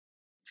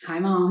Hi,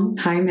 Mom.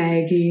 Hi,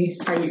 Maggie.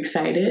 Are you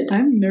excited?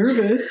 I'm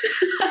nervous.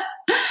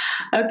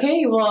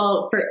 Okay,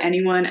 well, for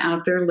anyone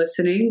out there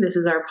listening, this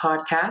is our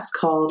podcast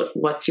called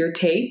What's Your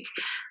Take?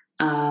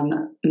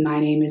 My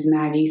name is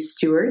Maggie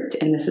Stewart,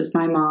 and this is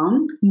my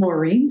mom,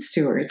 Maureen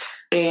Stewart.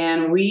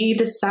 And we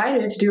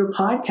decided to do a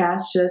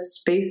podcast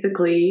just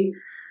basically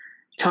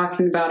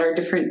talking about our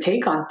different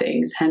take on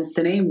things, hence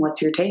the name,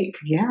 What's Your Take?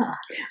 Yeah.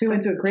 We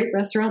went to a great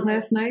restaurant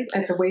last night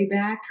at the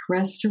Wayback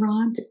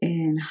Restaurant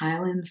in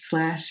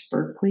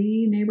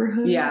Highland/Berkeley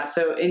neighborhood. Yeah,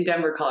 so in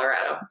Denver,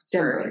 Colorado.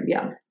 Denver,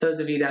 yeah. Those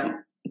of you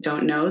that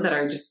don't know that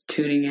are just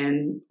tuning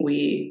in,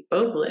 we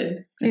both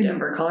live in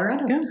Denver,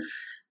 Colorado.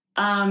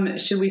 Yeah.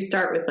 Should we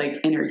start with like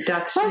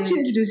introductions? Why don't you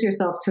introduce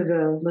yourself to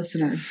the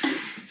listeners?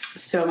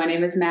 So my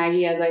name is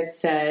Maggie, as I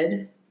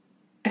said.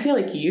 I feel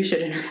like you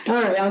should introduce.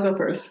 All right, I'll go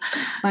first.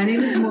 My name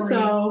is Maureen.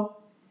 So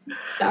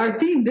our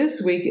theme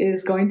this week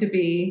is going to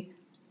be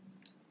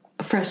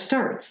fresh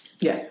starts.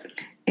 Yes.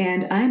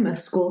 And I'm a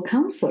school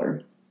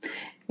counselor.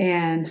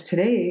 And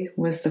today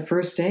was the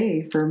first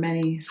day for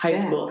many staff. High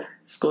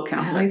school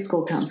counselor. High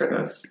school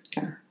counselor.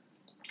 Okay.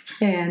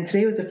 And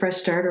today was a fresh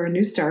start or a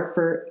new start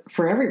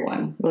for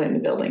everyone really in the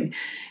building.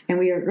 And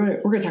we're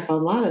going to talk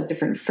about a lot of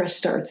different fresh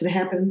starts that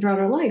happen throughout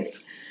our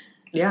life.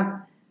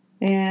 Yeah.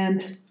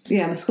 And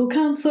yeah, I'm a school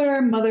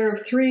counselor, mother of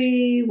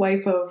 3,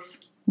 wife of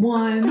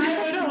 1.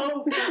 I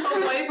know. A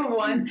wife of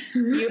 1.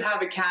 You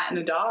have a cat and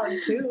a dog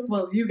too.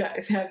 Well, you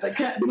guys have the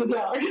cat and the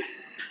dog.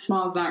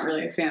 Mom's not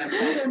really a fan of I'll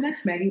pets. go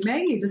next, Maggie.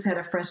 Maggie just had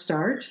a fresh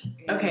start.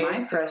 Okay, my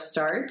fresh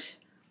start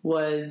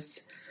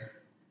was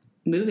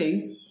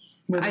moving.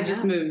 I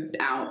just moved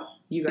out.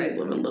 You guys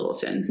live in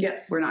Littleton.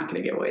 Yes. We're not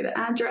going to give away the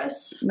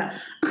address. No.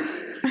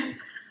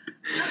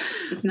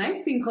 It's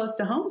nice being close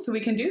to home so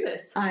we can do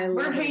this.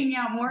 We're hanging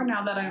out more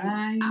now that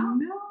I'm out.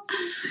 Know.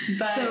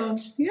 But so,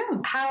 yeah.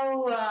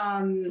 How,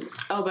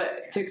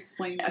 but to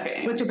explain.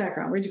 Okay. What's your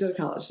background? Where'd you go to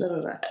college?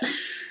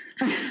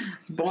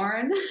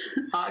 Born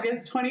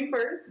August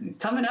 21st,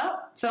 coming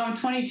up. So I'm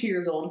 22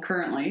 years old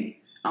currently,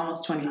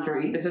 almost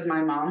 23. This is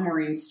my mom,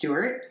 Maureen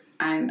Stewart.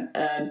 I'm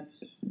a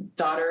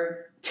daughter of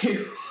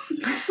 2.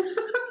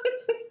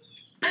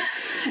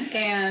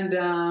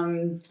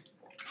 And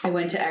I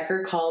went to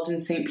Eckerd College in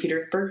St.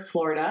 Petersburg,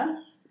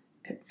 Florida.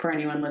 For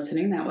anyone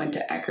listening that went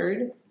to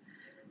Eckerd,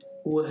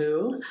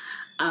 woohoo.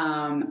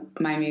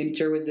 My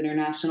major was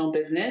international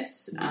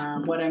business.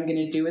 What I'm going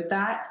to do with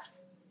that...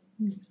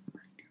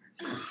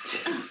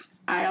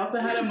 I also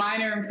had a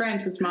minor in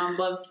French, which Mom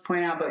loves to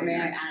point out, but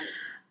man,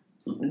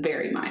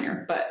 very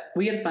minor. But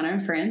we had fun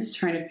in French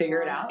trying to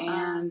figure it out.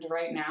 And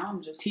right now,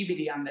 I'm just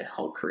TBD on the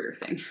whole career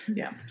thing.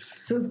 Yeah.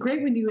 So it was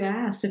great when you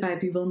asked if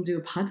I'd be willing to do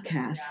a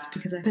podcast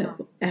because I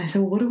thought, and I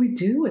said, well, what do we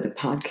do with a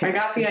podcast? I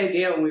got the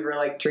idea when we were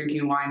like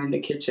drinking wine in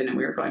the kitchen and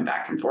we were going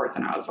back and forth,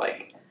 and I was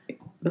like,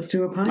 let's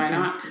do a podcast. Why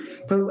not?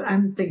 But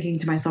I'm thinking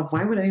to myself,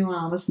 why would anyone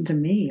want to listen to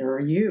me or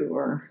you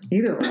or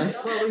either of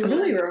us? What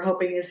really we're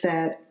hoping is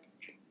that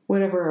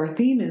whatever our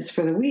theme is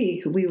for the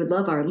week, we would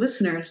love our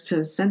listeners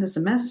to send us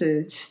a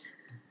message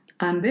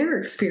on their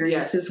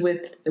experiences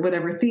with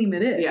whatever theme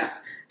it is. Yeah.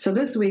 So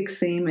this week's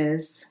theme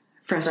is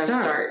Fresh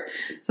Start.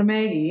 So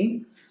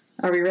Maggie,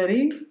 are we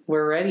ready?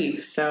 We're ready.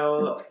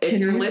 So if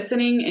you're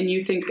listening and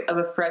you think of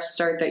a fresh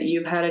start that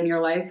you've had in your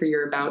life or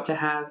you're about to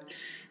have,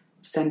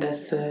 send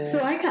us So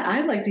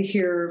I'd like to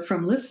hear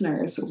from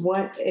listeners.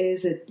 What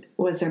is it?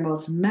 Was their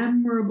most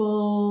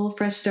memorable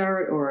fresh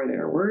start or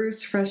their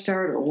worst fresh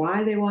start or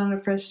why they wanted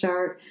a fresh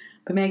start?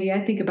 But Maggie, I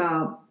think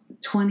about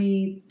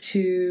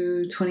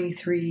 22,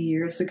 23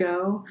 years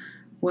ago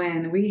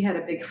when we had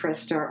a big fresh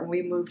start when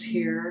we moved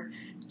here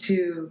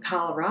to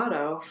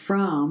Colorado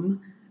from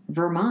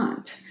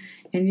Vermont.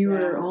 And you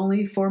were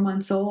only 4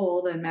 months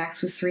old and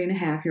Max was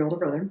 3.5, your older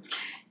brother.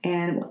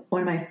 And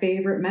one of my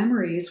favorite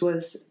memories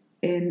was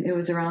it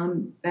was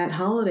around that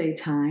holiday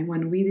time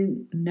when we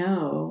didn't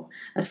know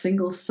a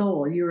single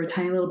soul. You were a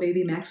tiny little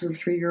baby. Max was a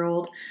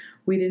 3-year-old.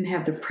 We didn't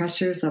have the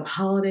pressures of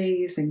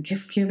holidays and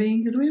gift giving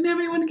because we didn't have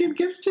anyone to give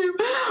gifts to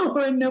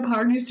or no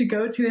parties to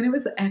go to. And it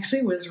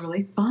was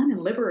really fun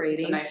and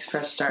liberating. It's a nice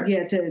fresh start.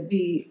 Yeah, to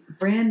be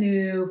brand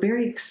new,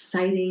 very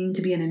exciting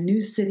to be in a new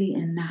city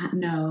and not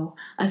know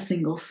a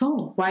single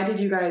soul. Why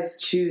did you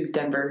guys choose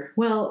Denver?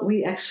 Well,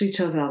 we actually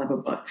chose it out of a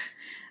book.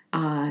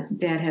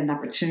 Dad had an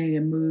opportunity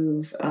to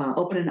move,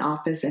 open an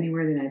office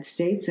anywhere in the United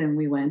States, and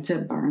we went to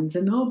Barnes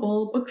 &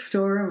 Noble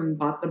bookstore and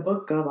bought the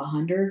book of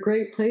 100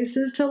 Great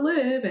Places to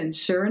Live, and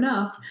sure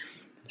enough,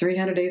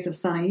 300 Days of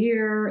Sun a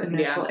Year,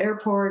 International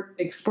Airport,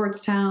 big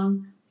sports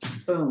town,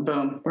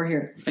 boom, we're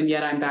here. And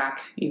yet I'm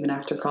back, even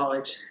after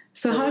college.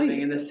 So how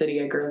living in the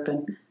city I grew up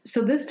in.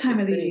 So this time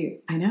of the year,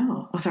 I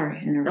know. Oh,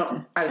 sorry,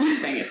 interrupted. I was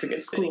just saying it's a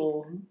good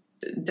school.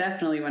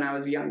 Definitely when I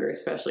was younger,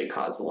 especially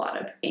caused a lot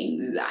of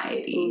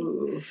anxiety.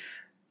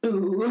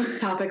 Ooh.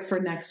 Topic for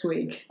next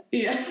week.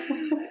 Yeah.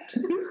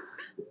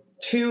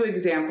 2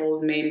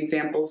 examples, main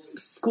examples,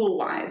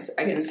 school-wise,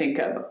 I can think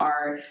of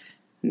are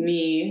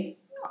me,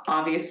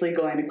 obviously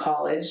going to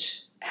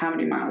college. How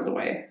many miles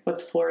away?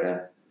 What's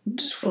Florida?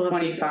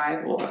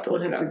 25. We'll have to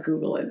look it up.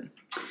 Google it.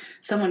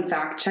 Someone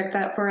fact check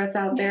that for us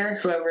out there,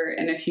 whoever,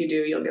 and if you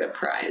do, you'll get a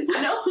prize.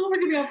 No, we're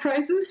giving out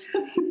prizes.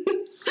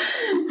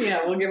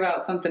 Yeah, we'll give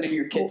out something in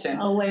your kitchen.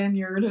 A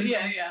lanyard.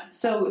 Yeah.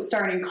 So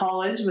starting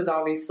college was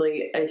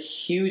obviously a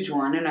huge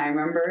one, and I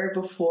remember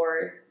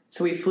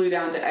so we flew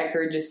down to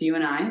Eckerd, just you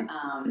and I,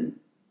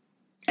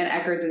 and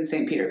Eckerd's in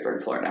St.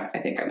 Petersburg, Florida. I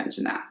think I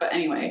mentioned that. But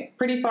anyway,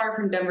 pretty far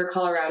from Denver,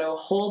 Colorado,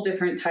 whole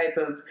different type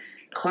of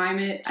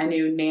climate. I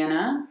knew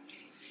Nana,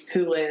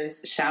 who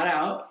lives, shout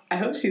out, I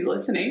hope she's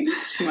listening.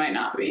 She might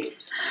not be.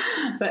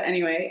 But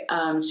anyway,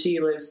 she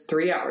lives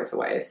 3 hours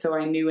away. So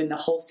I knew in the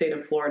whole state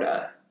of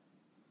Florida,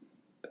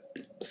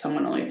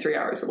 someone only 3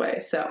 hours away.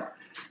 So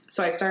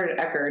I started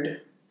Eckerd,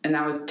 and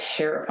that was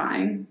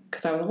terrifying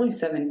because I was only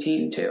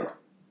 17 too.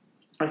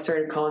 I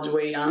started college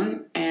way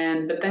young,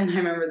 but then I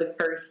remember the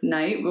first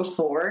night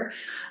before,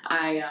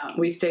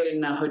 we stayed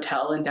in a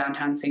hotel in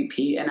downtown St.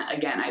 Pete, and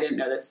again, I didn't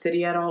know the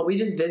city at all. We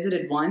just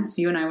visited once.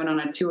 You and I went on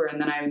a tour, and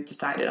then I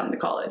decided on the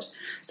college.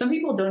 Some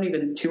people don't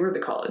even tour the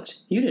college.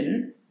 You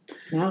didn't.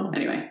 No.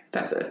 Anyway,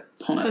 that's a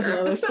whole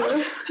nother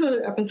episode.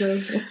 Another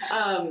episode.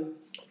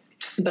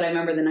 But I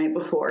remember the night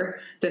before,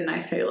 didn't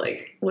I say,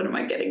 like, what am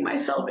I getting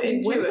myself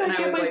into? What did and I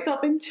get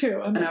myself into?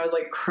 And I was,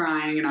 like,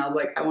 crying, and I was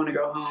like, I want to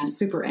go home.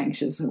 Super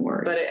anxious and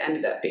worried. But it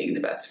ended up being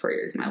the best 4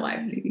 years of my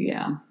life.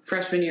 Yeah.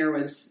 Freshman year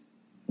was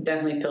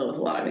definitely filled with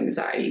a lot of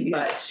anxiety.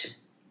 Yeah. But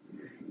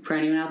for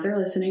anyone out there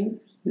listening,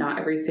 not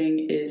everything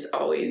is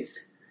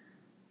always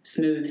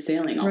smooth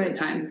sailing all the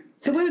time.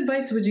 So what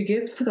advice would you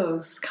give to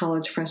those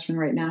college freshmen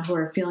right now who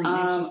are feeling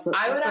anxious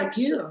just like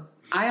you?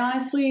 I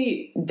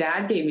honestly,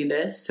 Dad gave me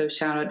this, so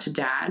shout out to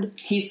Dad.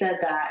 He said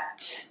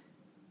that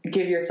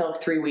give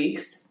yourself 3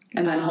 weeks,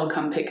 and then he'll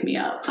come pick me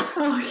up.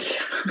 Oh,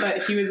 yeah.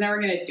 But he was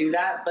never going to do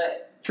that.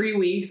 But 3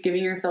 weeks,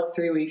 giving yourself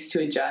 3 weeks to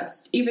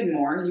adjust, even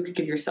more, you could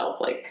give yourself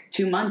like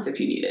 2 months if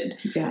you needed.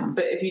 Yeah.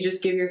 But if you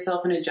just give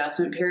yourself an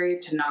adjustment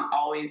period to not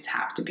always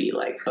have to be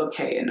like,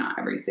 okay, and not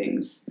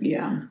everything's.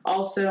 Yeah.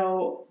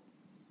 Also,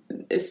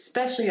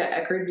 especially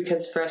at Eckerd,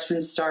 because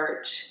freshmen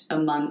start a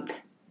month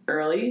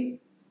early.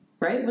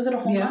 Right? Was it a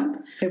whole month?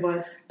 It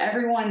was.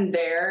 Everyone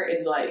there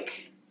is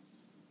like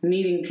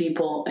meeting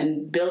people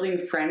and building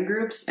friend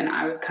groups, and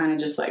I was kind of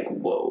just like,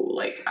 whoa,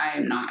 like I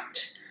am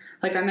not,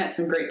 like I met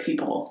some great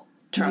people,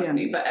 trust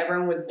me, but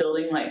everyone was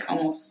building like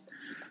almost,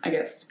 I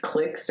guess,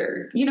 cliques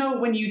or,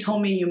 when you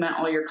told me you met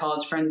all your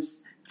college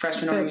friends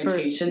freshman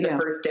orientation the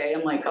first day,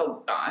 I'm like,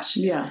 oh gosh.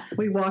 Yeah.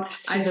 We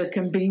walked to the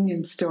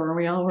convenience store and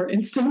we all were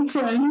instant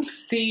friends.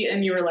 See,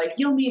 and you were like,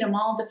 you'll meet them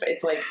all.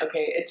 It's like,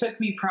 okay, it took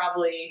me,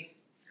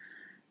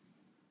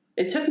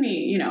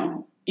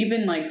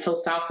 even like till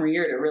sophomore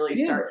year to really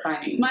start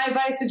finding. My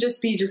advice would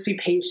just be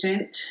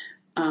patient.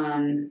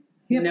 Know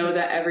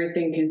that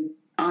everything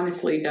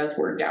honestly does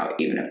work out,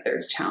 even if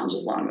there's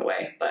challenges along the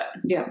way. But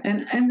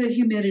and the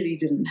humidity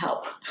didn't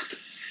help.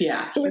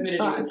 Yeah, humidity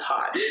was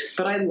hot.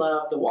 But I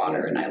love the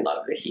water and I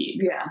love the heat.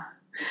 Yeah.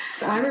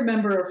 So I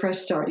remember a fresh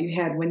start you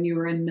had when you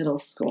were in middle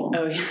school.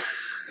 Oh yeah.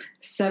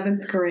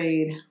 7th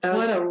grade.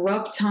 What a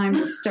rough time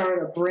to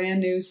start a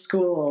brand new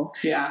school.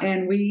 Yeah.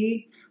 And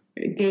we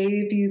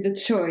gave you the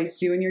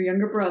choice, you and your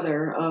younger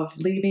brother, of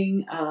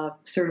leaving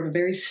sort of a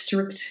very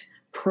strict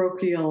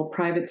parochial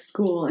private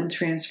school and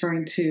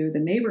transferring to the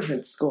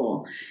neighborhood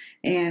school.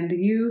 And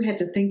you had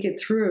to think it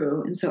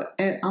through. And so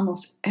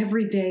almost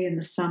every day in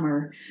the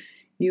summer,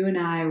 you and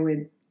I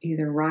would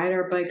either ride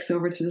our bikes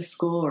over to the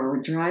school or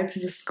drive to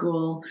the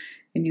school,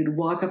 and you'd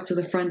walk up to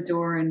the front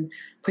door and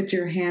put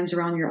your hands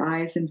around your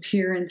eyes and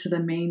peer into the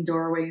main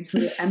doorway, into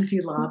the empty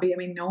lobby. I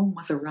mean, no one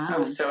was around. I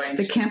was so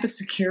anxious. The campus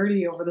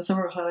security over the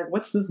summer was like,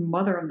 what's this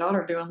mother and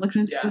daughter doing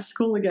looking into the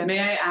school again? May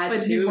I add,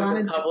 too, it was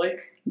a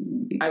public.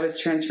 I was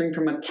transferring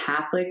from a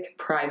Catholic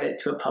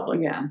private to a public.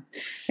 Yeah.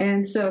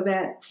 And so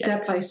that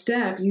step by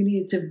step, you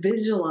needed to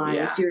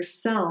visualize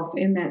yourself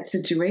in that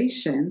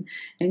situation,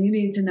 and you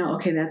needed to know,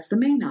 okay, that's the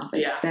main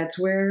office. Yeah. That's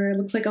where it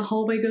looks like a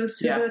hallway goes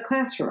to the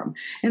classroom.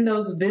 And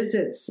those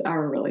visits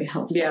are really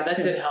helpful. Yeah, that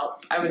did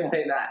help. I would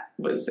say that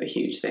was a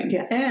huge thing.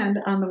 Yeah, and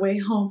on the way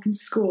home from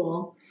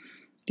school,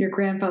 your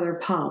grandfather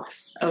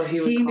Pops. Oh,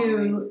 he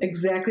knew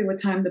exactly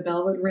what time the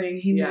bell would ring.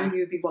 He knew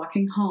you'd be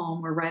walking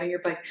home or riding your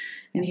bike,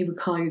 and he would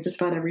call you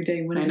just about every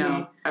day. I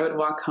know. I would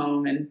walk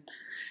home and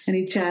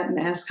he'd chat and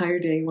ask how your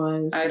day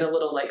was. I had a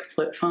little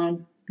flip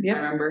phone. Yep. I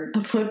remember.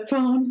 A flip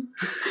phone?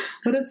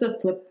 What is a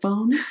flip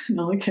phone?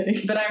 No,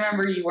 okay. But I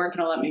remember you weren't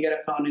going to let me get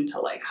a phone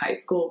until high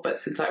school, but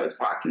since I was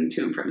walking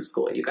to and from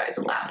school, you guys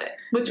allowed it,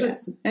 which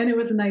was... And it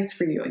was nice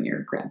for you and your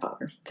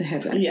grandfather to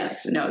have that.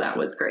 Yes. No, that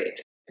was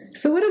great.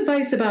 So what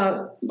advice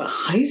about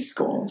high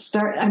school?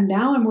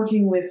 Now I'm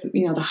working with,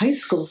 the high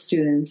school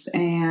students,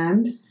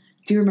 and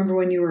do you remember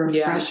when you were a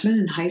freshman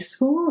in high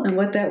school and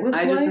what that was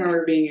like? I just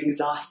remember being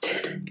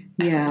exhausted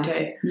every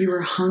day. You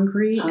were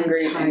hungry and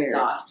tired.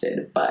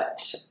 Exhausted,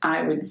 but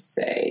I would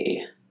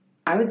say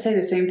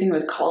the same thing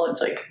with college.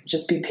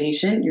 Just be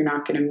patient. You're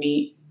not going to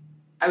meet.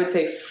 I would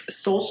say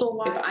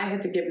social. If I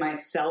had to give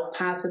myself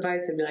past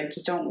advice, I'd be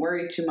just don't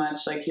worry too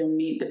much. You'll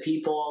meet the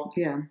people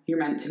you're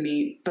meant to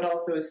meet. But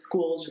also, as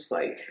school, just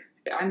I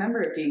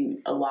remember it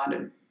being a lot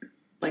of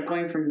like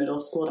going from middle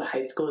school to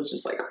high school is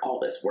just like all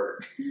this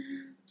work.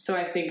 So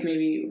I think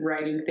maybe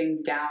writing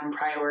things down,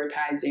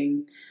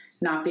 prioritizing,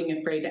 not being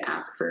afraid to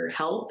ask for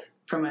help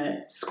from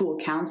a school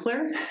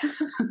counselor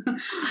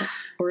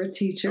or a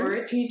teacher,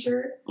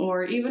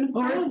 or even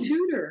a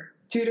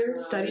tutor,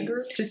 study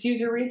group. Just use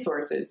your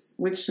resources,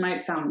 which might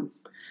sound,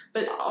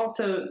 but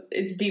also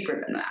it's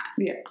deeper than that.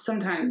 Yeah.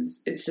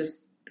 Sometimes it's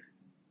just,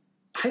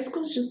 high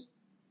school's just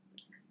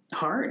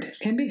hard. It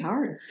can be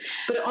hard.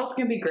 But it also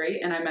can be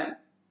great. And I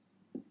met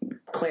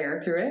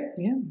Claire through it.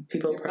 Yeah.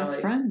 People Your probably,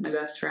 best friends. my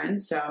best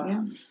friend. So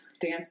yeah.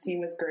 Dance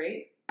team was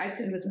great. I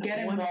think get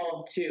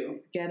involved too.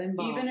 Get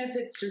involved. Even if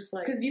it's just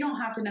like, because you don't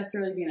have to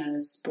necessarily be in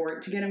a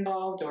sport to get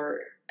involved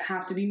or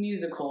have to be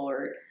musical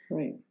or.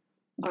 Right.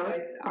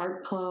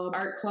 Art club,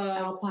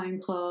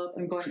 Alpine club.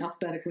 I'm going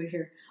alphabetically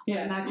here.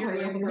 Yeah, not you're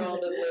going through all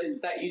the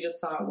lists that you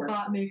just saw at work.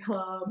 Botany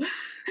club.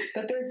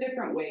 But there's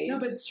different ways. No,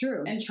 but it's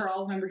true. And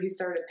Charles, remember, he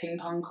started a ping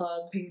pong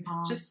club. Ping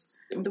pong. Just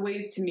the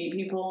ways to meet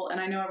people.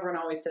 And I know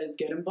everyone always says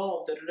get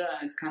involved, and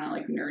it's kind of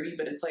like nerdy,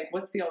 but it's like,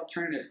 what's the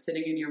alternative?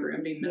 Sitting in your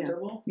room being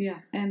miserable? Yeah.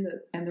 And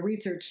the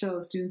research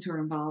shows students who are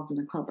involved in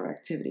a club or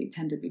activity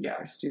tend to be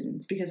better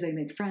students because they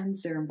make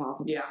friends. They're involved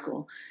with the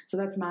school. So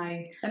that's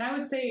my. And I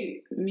would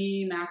say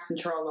me, Max, and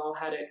Charles all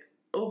had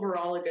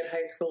overall a good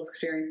high school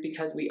experience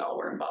because we all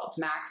were involved.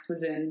 Max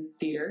was in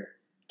theater,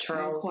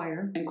 Charles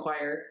and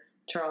choir.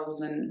 Charles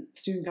was in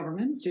student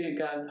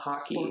gov,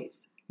 hockey.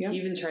 Sports. Yep. He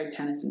even tried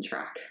tennis and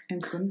track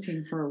and swim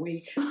team for a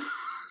week.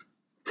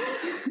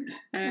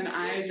 And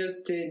I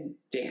just did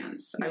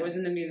dance. I was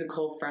in the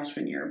musical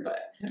freshman year,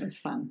 but it was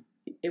fun.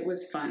 It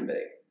was fun, but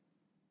it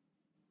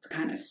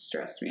kind of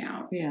stressed me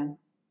out. Yeah.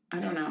 I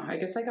don't know. I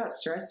guess I got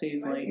stressed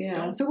easily.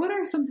 Yeah. So what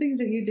are some things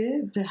that you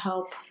did to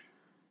help?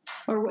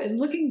 Or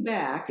looking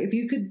back, if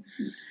you could...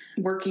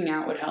 Working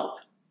out would help.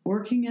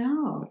 Working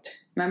out.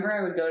 Remember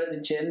I would go to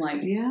the gym,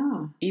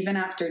 even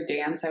after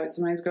dance, I would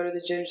sometimes go to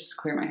the gym just to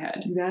clear my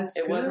head.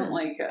 It wasn't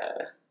like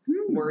a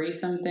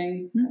worrisome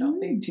thing. I don't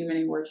think too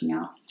many working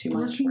out.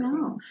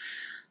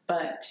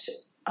 But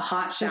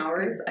hot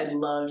showers, I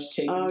loved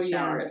taking showers.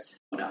 Yes.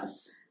 What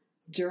else?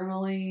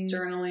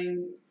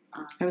 Journaling.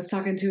 I was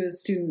talking to a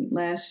student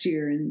last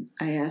year and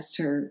I asked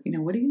her,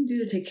 what are you going to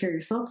do to take care of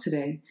yourself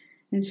today?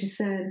 And she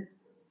said,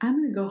 I'm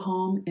going to go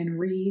home and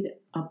read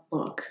a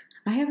book.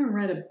 I haven't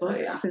read a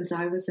book since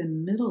I was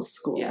in middle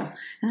school. Yeah.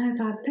 And I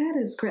thought, that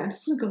is great. I'm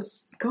just going to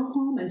go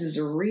home and just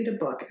read a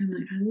book. I'm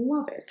like, I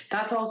love it.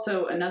 That's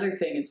also another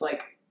thing. It's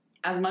like,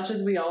 as much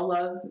as we all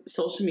love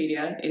social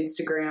media,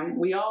 Instagram,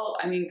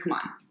 come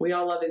on. We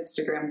all love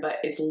Instagram, but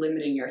it's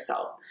limiting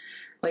yourself.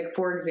 Like,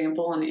 for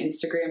example, on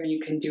Instagram, you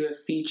can do a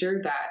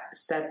feature that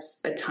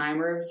sets a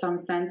timer of some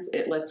sense.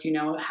 It lets you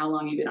know how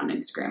long you've been on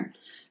Instagram.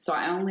 So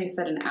I only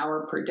set an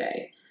hour per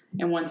day.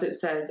 And once it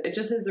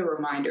just is a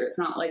reminder. It's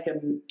not like a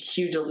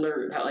huge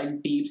alert that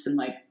beeps and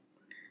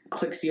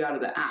clicks you out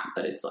of the app,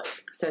 but it's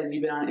says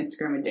you've been on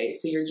Instagram a day.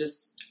 So you're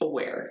just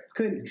aware.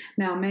 Good.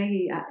 Now,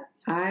 Maggie,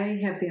 I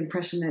have the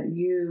impression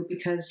that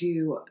because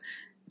you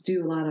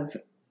do a lot of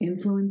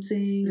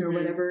influencing or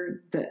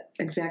whatever the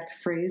exact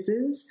phrase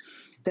is,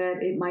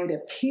 that it might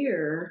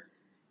appear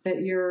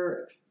that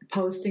you're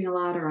posting a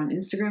lot or on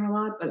Instagram a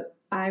lot, but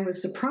I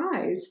was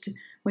surprised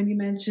when you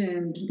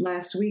mentioned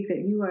last week that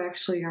you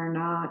actually are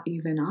not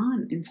even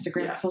on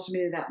Instagram or social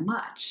media that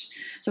much.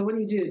 So what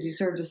do? Do you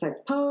sort of just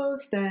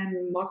post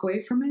and walk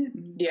away from it?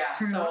 Yeah,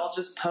 so I'll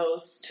just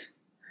post.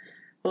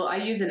 Well, I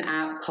use an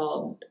app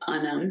called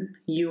Unum,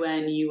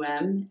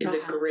 UNUM, is a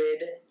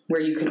grid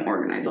where you can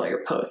organize all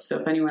your posts.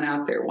 So if anyone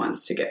out there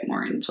wants to get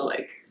more into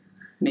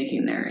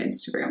making their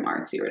Instagram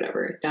artsy or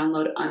whatever,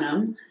 download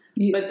Unum.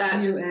 But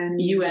that just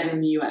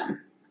UNUM.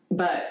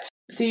 But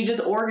so you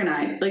just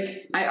organize.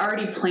 I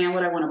already plan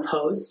what I want to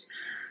post.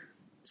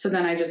 So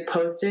then I just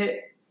post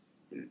it.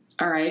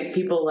 All right,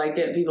 people like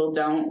it, people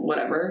don't,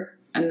 whatever.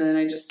 And then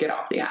I just get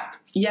off the app.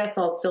 Yes,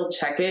 I'll still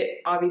check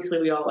it.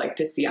 Obviously, we all like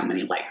to see how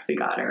many likes we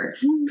got or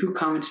who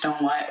commented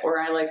on what. Or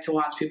I like to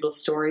watch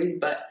people's stories,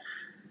 but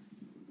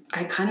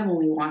I kind of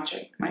only watch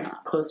my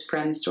close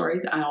friends'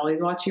 stories. I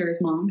always watch yours,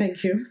 Mom.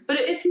 Thank you. But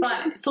it's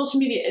fun. Social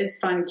media is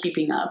fun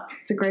keeping up.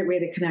 It's a great way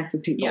to connect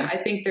with people. Yeah, I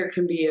think there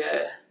can be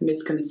a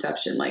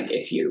misconception.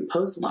 If you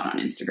post a lot on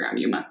Instagram,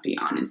 you must be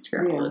on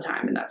Instagram all the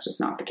time. And that's just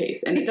not the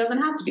case. And it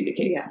doesn't have to be the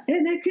case. Yeah,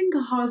 and it can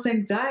cause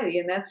anxiety.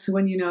 And that's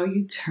when, you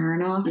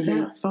turn off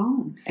that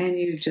phone and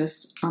you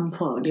just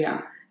unplug.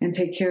 Yeah. And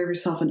take care of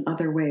yourself in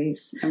other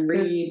ways. And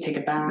read, take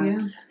a bath.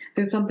 Yeah.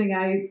 There's something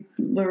I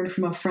learned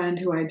from a friend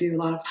who I do a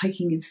lot of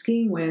hiking and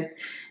skiing with,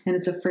 and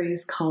it's a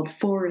phrase called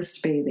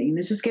forest bathing. And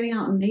it's just getting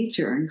out in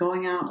nature and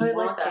going out and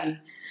walking. Like and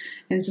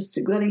it's just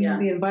letting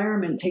the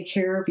environment take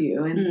care of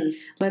you and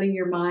letting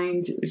your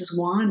mind just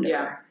wander.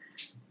 Yeah.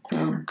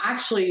 So.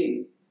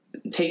 Actually,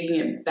 taking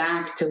it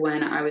back to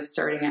when I was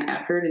starting at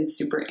Eckerd and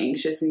super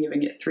anxious and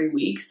giving it 3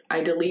 weeks, I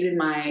deleted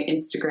my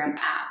Instagram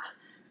app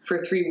for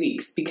 3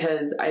 weeks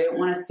because I didn't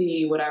want to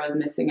see what I was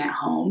missing at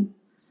home.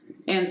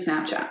 And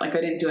Snapchat. I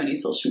didn't do any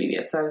social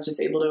media, so I was just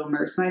able to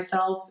immerse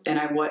myself, and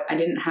I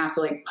didn't have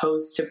to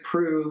post to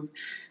prove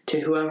to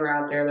whoever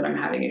out there that I'm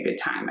having a good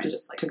time. I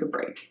just took a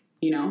break,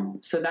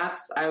 So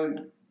I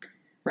would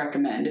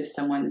recommend if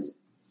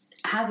someone's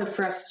has a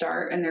fresh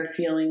start and they're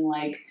feeling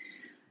like,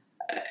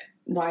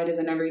 why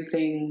doesn't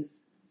everything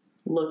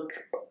look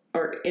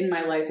or in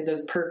my life is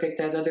as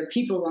perfect as other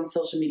people's on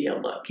social media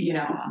look,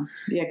 Yeah,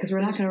 because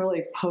we're not going to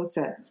really post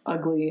that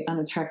ugly,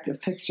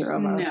 unattractive picture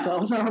of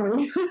ourselves, are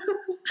we?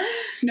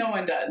 No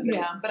one does.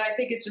 Yeah. But I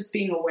think it's just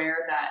being aware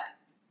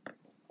that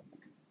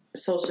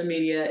social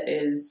media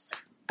is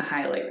a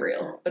highlight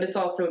reel, but it's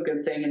also a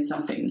good thing and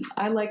something.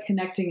 I like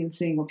connecting and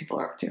seeing what people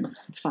are up to.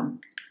 It's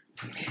fun.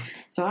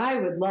 So I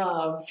would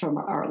love from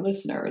our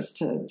listeners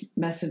to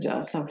message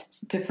us of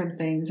different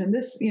things. And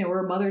this,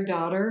 we're a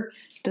mother-daughter.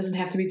 It doesn't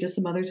have to be just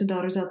the mothers and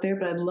daughters out there,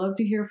 but I'd love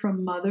to hear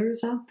from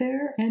mothers out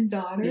there and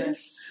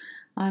daughters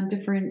on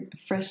different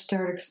fresh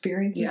start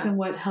experiences and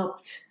what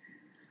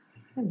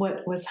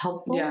was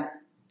helpful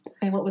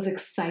and what was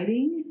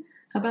exciting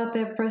about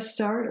that fresh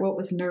start, what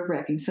was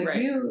nerve-wracking. So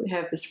you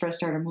have this fresh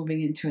start of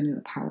moving into a new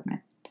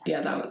apartment.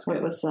 Yeah, that was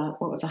good.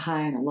 What was a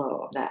high and a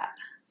low of that?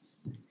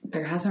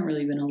 There hasn't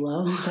really been a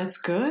low.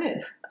 That's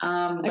good.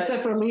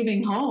 Except for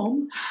leaving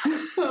home.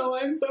 Oh,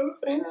 I'm so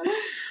sad.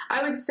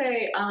 I would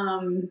say,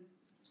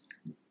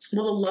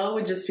 the low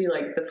would just be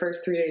like the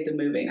first 3 days of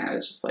moving. I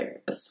was just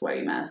like a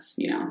sweaty mess.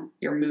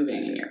 You're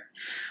moving and you're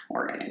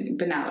organizing.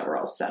 But now that we're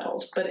all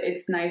settled. But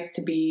it's nice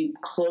to be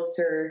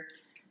closer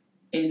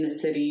in the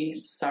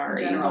city.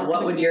 Sorry.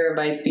 What would your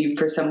advice be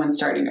for someone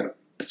starting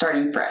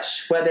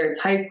fresh, whether it's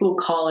high school,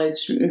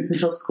 college,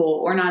 middle school,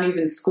 or not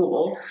even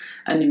school,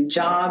 a new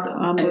job,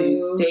 a new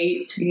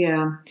state?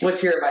 Yeah.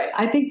 What's your advice?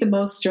 I think the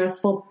most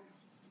stressful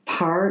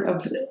part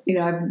of,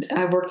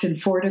 I've worked in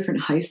 4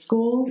 different high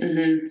schools.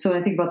 Mm-hmm. So when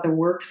I think about the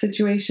work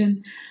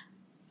situation,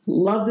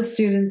 love the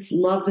students,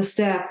 love the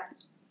staff,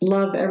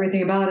 love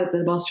everything about it.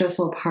 The most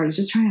stressful part is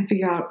just trying to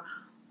figure out,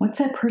 what's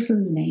that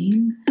person's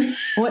name?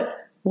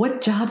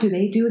 What job do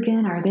they do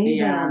again? Are they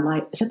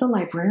is that the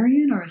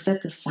librarian or is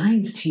that the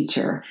science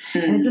teacher?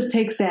 Mm. And it just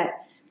takes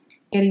that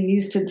getting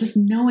used to just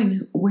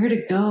knowing where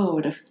to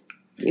go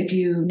if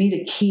you need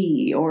a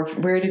key or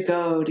where to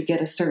go to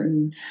get a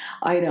certain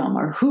item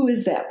or who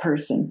is that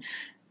person.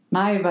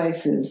 My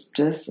advice is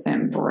just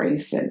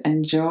embrace it.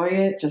 Enjoy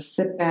it. Just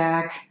sit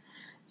back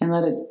and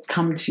let it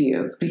come to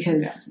you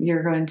because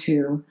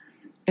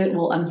it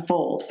will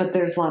unfold. But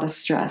there's a lot of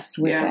stress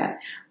with that.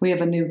 We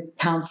have a new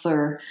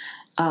counselor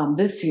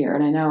this year,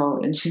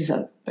 and she's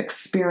an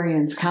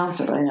experienced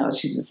counselor, but I know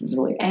she just is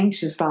really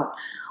anxious about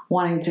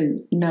wanting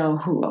to know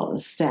who all the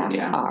staff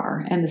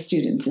are and the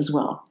students as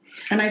well.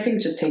 And I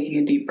think just taking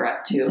a deep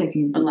breath too,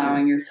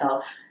 allowing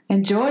yourself.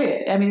 Enjoy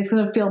it. I mean, it's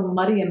going to feel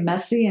muddy and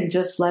messy and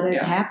just let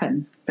it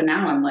happen. But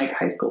now I'm like,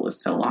 high school was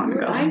so long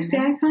ago. I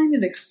find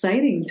it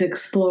exciting to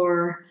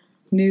explore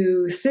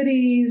new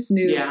cities,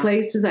 new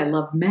places. I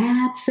love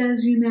maps,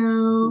 as you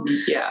know.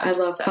 Yeah. I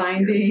love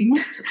finding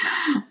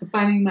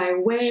my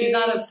way. She's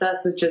not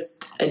obsessed with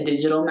just a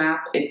digital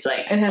map. It's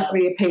like it has to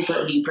be a paper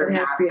map. It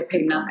has to be a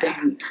paper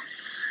Nothing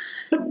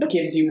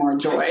gives you more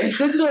joy.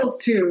 Digital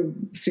is too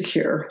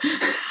secure.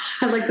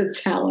 I like the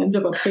challenge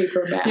of a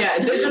paper map. Yeah,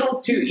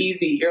 digital's too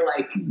easy. You're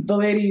like the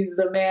lady,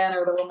 the man,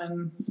 or the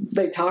woman,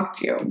 they talk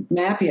to you.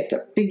 Map, you have to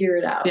figure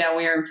it out. Yeah,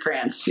 we were in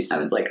France. I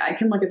was like, I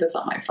can look at this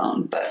on my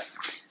phone, but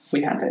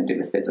we had to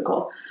do the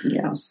physical.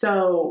 Yeah.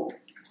 So,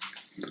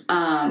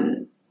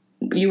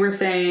 you were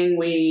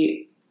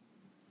saying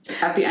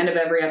at the end of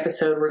every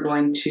episode, we're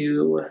going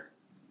to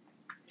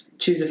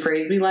choose a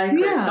phrase we like,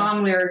 or a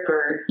song lyric,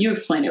 or you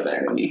explain it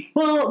better than me.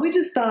 Well, we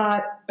just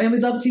thought, and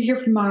we'd love to hear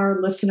from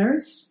our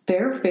listeners,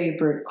 their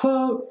favorite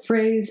quote,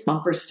 phrase,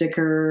 bumper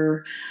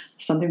sticker,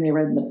 something they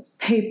read in the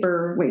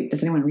paper. Wait,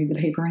 does anyone read the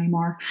paper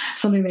anymore?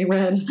 Something they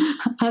read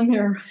on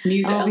their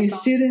all these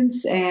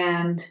students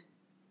and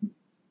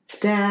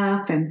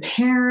staff and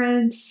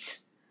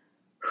parents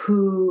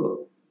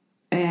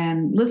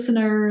and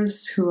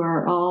listeners who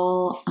are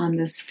all on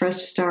this fresh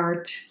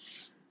start,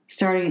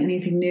 starting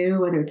anything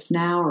new, whether it's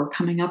now or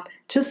coming up.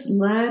 Just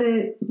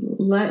let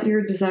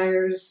your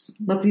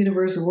desires, let the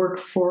universe work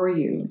for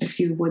you. If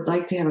you would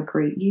like to have a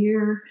great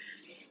year,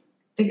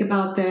 think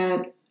about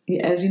that.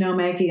 As you know,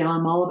 Maggie,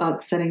 I'm all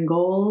about setting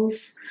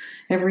goals.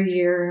 Every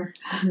year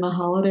in the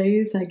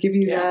holidays, I give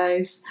you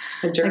guys,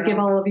 I give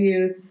all of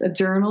you a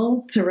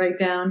journal to write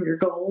down your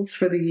goals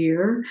for the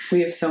year.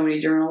 We have so many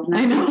journals now.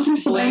 I know.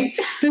 There's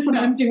some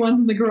empty ones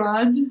in the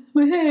garage.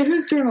 But hey,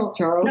 whose journal,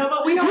 Charles? No,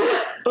 but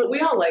we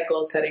all like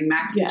goal setting.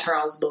 Max and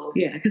Charles both.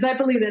 Yeah, because I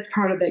believe that's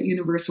part of that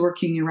universe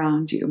working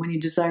around you. When you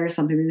desire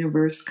something, the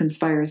universe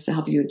conspires to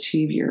help you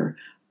achieve your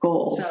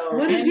goals. So,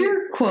 what is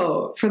your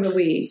quote for the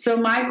week? So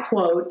my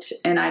quote,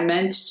 and I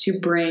meant to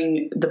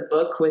bring the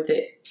book with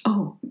it.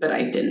 Oh, but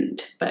I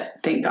didn't. But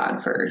thank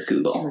God for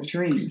Google. Your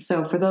dream.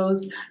 So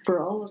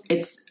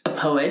it's a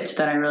poet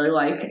that I really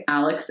like,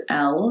 Alex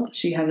L.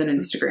 She has an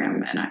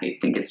Instagram, and I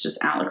think it's just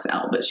Alex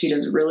L. But she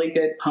does really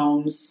good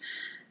poems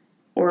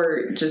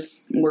or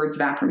just words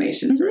of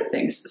affirmation sort of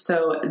things.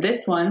 So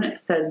this one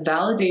says,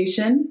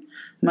 "Validation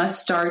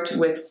must start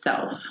with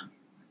self."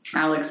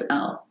 Alex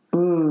L.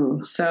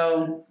 Ooh,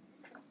 So,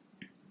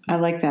 I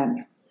like that.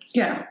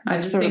 yeah, I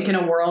That's just sort think in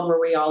a world where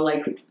we all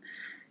like,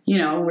 you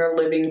know, we're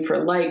living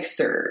for likes,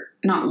 or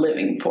not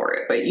living for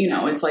it, but you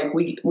know, it's like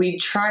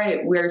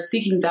we're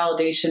seeking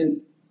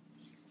validation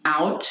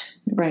out,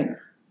 Right.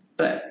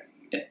 but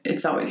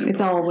it's always important.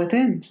 It's all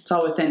within. It's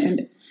all within.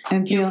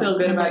 And If you feel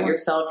good about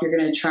yourself, you're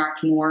going to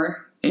attract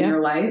more in Yep.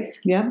 your life.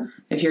 Yeah.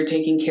 If you're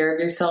taking care of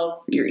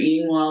yourself, you're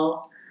eating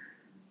well,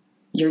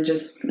 you're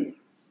just,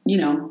 you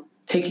know,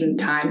 taking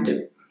time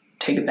to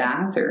take a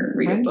bath or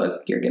read a Right.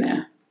 book, you're going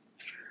to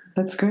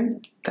That's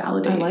great.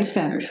 validate I like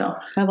that. yourself.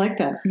 I like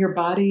that. Your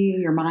body,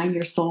 your mind,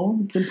 your soul.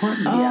 It's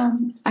important. Yeah.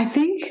 I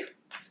think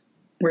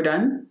We're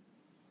done.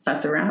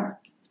 That's a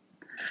wrap.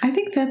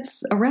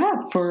 that's a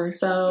wrap for.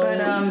 But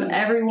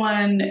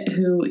everyone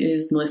who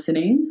is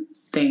listening,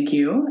 thank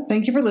you.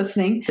 Thank you for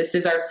listening. This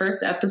is our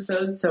first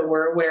episode, so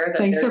we're aware that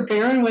Thanks for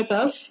bearing with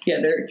us.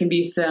 there can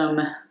be some,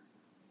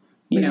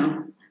 you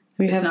know,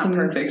 We it's have not some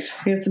perfect.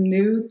 We have some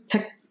new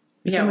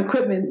some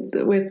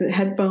equipment with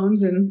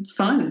headphones, and It's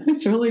fun.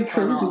 it's really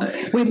Fun all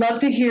crazy. day. We'd love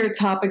to hear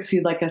topics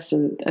you'd like us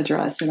to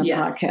address in a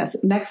Yes.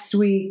 podcast. Next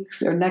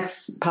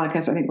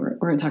podcast, I think we're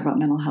going to talk about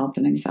mental health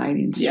and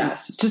anxiety and stress. Yeah.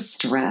 It's just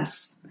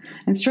stress.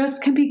 And stress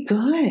can be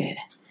good.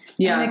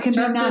 Yeah, And it can be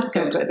stress not is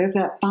so good. There's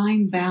that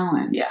fine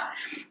balance.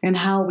 Yeah. And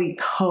how we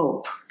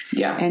cope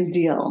Yeah. and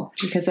deal,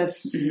 because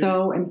that's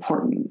so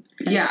important.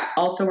 Yeah.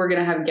 Also, we're going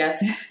to have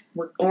guests.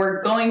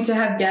 We're going to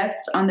have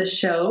guests on the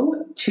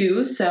show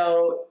too.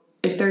 So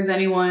if there's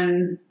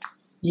anyone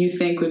you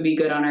think would be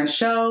good on our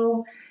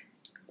show,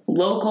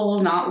 local,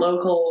 not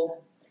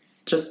local,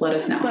 just let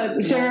us know.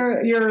 But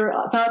share your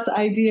thoughts,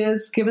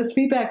 ideas, give us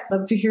feedback.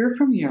 Love to hear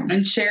from you.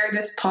 And share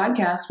this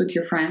podcast with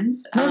your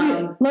friends.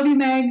 Love you,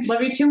 Megs.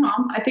 Love you too,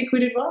 Mom. I think we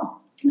did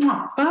well.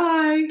 Mwah.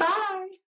 Bye. Bye.